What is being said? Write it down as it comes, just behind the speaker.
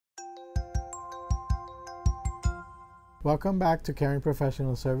Welcome back to Caring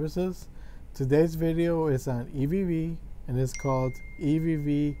Professional Services. Today's video is on EVV and it's called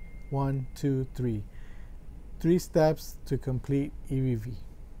EVV 1, 2, 3. 3 steps to complete EVV.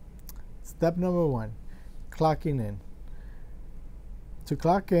 Step number 1, clocking in. To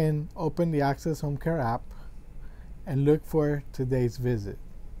clock in, open the Axxess Homecare app and look for today's visit.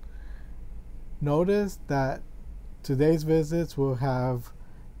 Notice that today's visits will have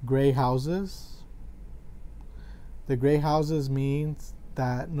gray houses. The gray houses means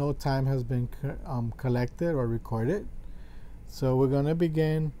that no time has been collected or recorded. So we're going to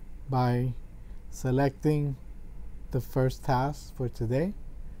begin by selecting the first task for today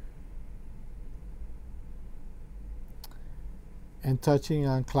and touching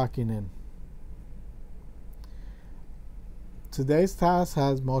on clocking in. Today's task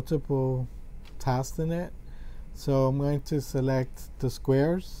has multiple tasks in it, so I'm going to select the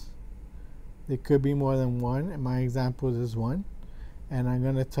squares. It could be more than one. In my example, this is one. And I'm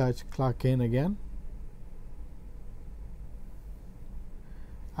going to touch clock in again.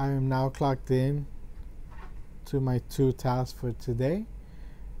 I am now clocked in to my 2 tasks for today.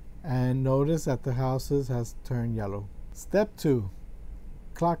 And notice that the houses has turned yellow. Step 2,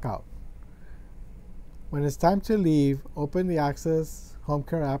 clock out. When it's time to leave, open the Axxess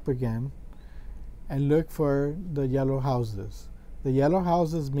Homecare app again and look for the yellow houses. The yellow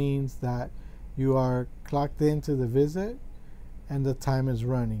houses means that you are clocked into the visit and the time is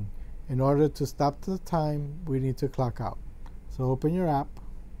running. In order to stop the time, we need to clock out. So open your app.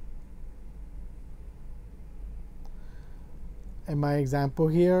 In my example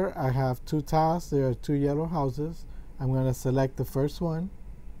here, I have 2 tasks. There are 2 yellow houses. I'm going to select the first one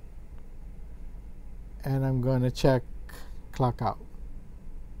and I'm going to check clock out.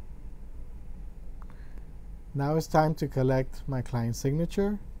 Now it's time to collect my client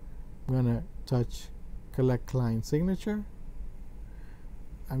signature. I'm going to touch collect client signature.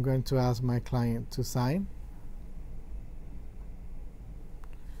 I'm going to ask my client to sign.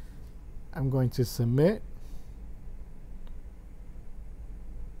 I'm going to submit.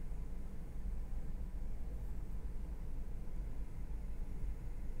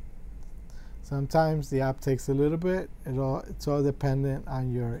 Sometimes the app takes a little bit. It's all dependent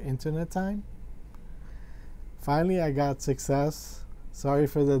on your internet time. Finally, I got success. Sorry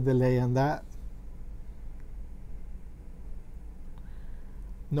for the delay on that.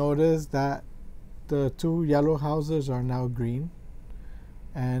 Notice that the 2 yellow houses are now green,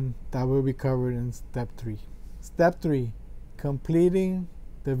 and that will be covered in step 3. Step 3, completing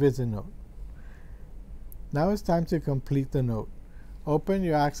the visit note. Now it's time to complete the note. Open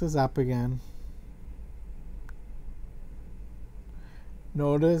your Axxess app again.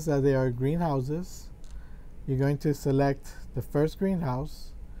 Notice that there are green houses. You're going to select the first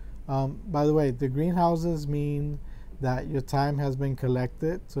greenhouse. By the way, the greenhouses mean that your time has been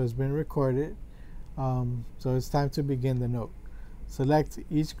collected, so it's been recorded. So it's time to begin the note. Select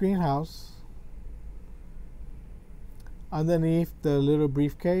each greenhouse. Underneath the little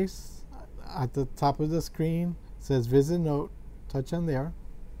briefcase at the top of the screen says visit note. Touch on there.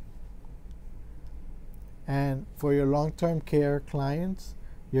 And for your long-term care clients,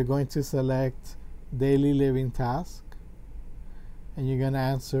 you're going to select daily living task, and you're going to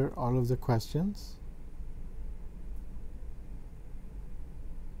answer all of the questions.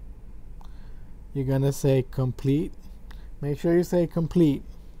 You're going to say complete. Make sure you say complete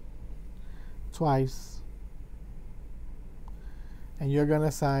twice, and you're going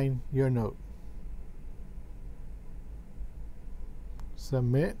to sign your note.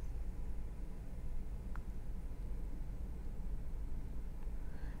 Submit.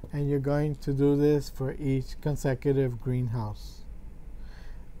 And you're going to do this for each consecutive greenhouse.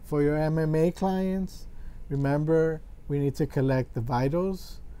 For your MMA clients, remember we need to collect the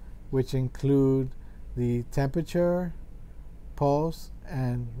vitals, which include the temperature, pulse,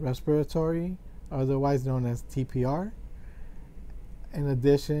 and respiratory, otherwise known as TPR, in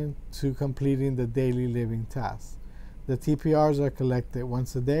addition to completing the daily living tasks. The TPRs are collected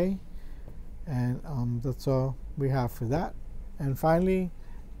once a day, and that's all we have for that. And finally,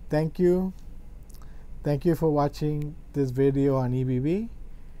 thank you for watching this video on EVV.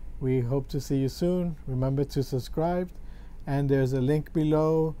 We hope to see you soon. Remember to subscribe, and there's a link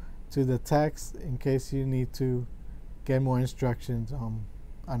below to the text in case you need to get more instructions on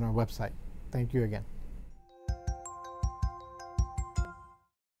our website. Thank you again.